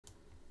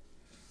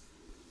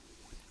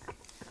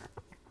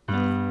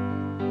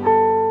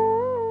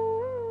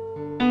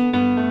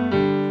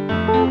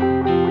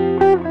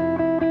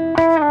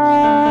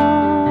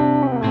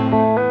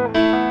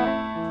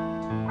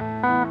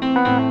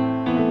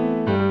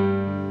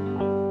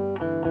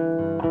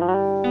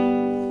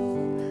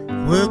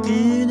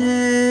Working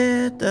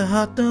at the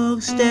hot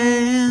dog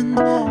stand,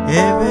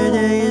 every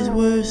day is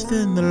worse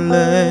than the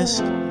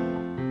last.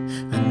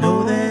 I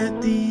know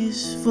that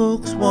these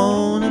folks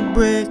wanna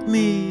break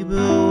me, but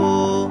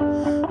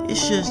oh,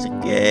 it's just a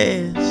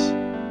gas.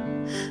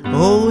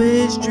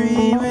 Always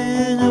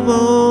dreaming of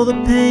all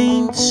the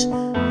paints,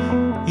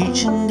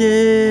 each and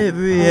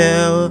every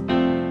hour.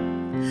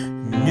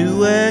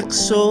 New wax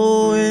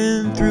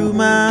soaring through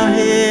my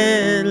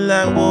head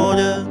like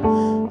water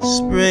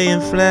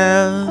spraying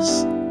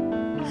flowers.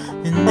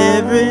 And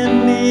every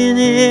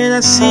minute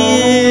I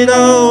see it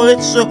all,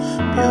 it's so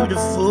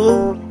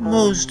beautiful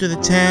most of the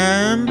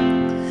time.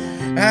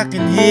 I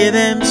can hear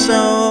them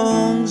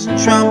songs and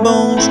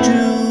trombones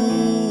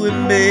too, it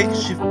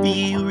makes you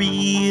feel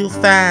real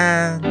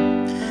fine.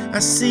 I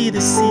see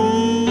the seashells,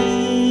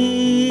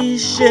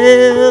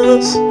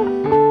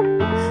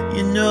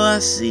 you know I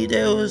see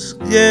those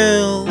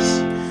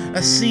girls. I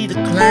see the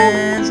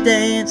clowns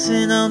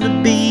dancing on the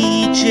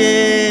beaches.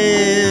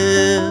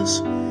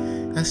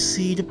 I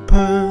see the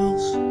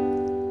pearls.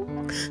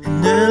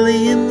 And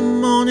early in the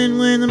morning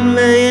when I'm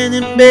laying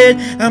in bed,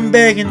 I'm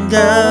begging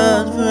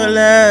God for a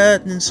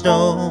lightning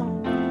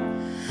storm.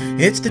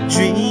 It's the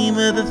dream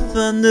of the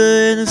thunder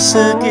in a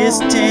circus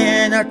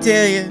tent. I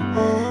tell you,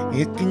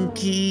 it can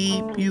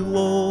keep you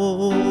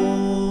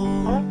warm.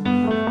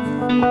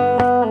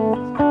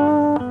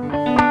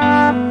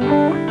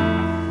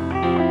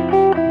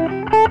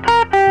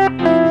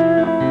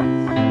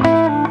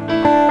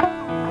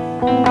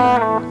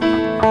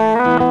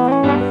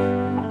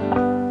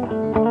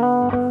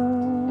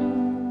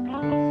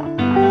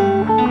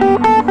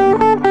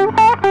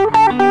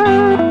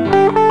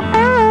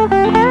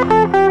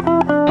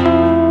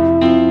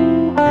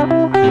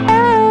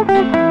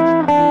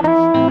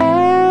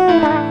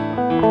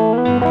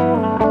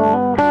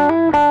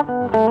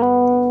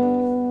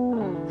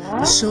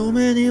 There's so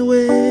many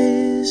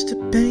ways to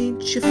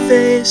paint your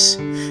face.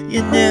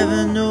 You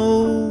never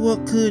know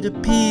what could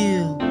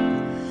appeal,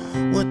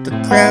 what the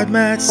crowd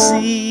might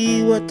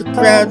see, what the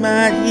crowd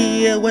might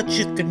hear, what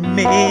you can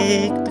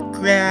make the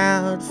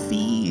crowd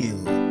feel.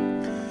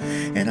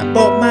 And I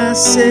bought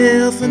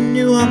myself a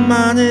new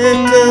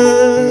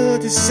harmonica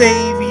to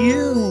save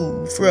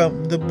you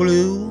from the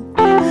blue.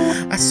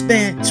 I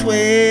spent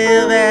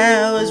 12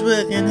 hours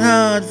working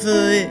hard for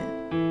it.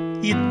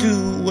 You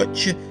do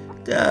what you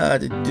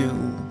gotta do.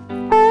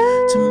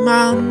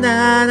 Tomorrow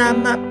night I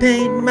might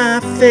paint my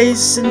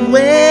face and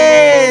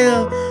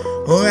well,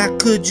 or I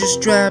could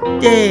just drop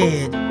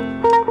dead.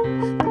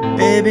 But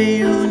baby,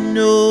 you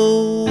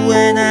know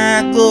when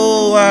I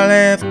go I'll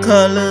have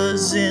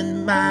colors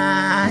in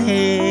my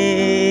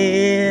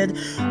head.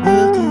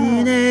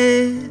 Working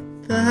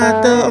at the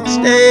hot dog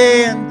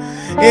stand,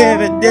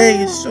 every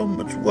day is so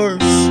much worse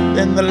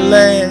than the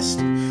last.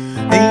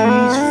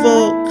 These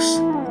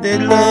folks, they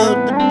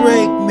love to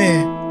break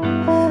me.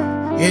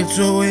 It's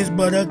always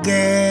but a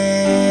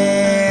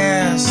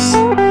gas.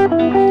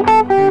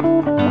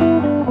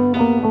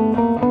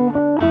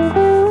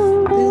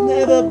 They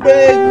never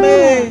break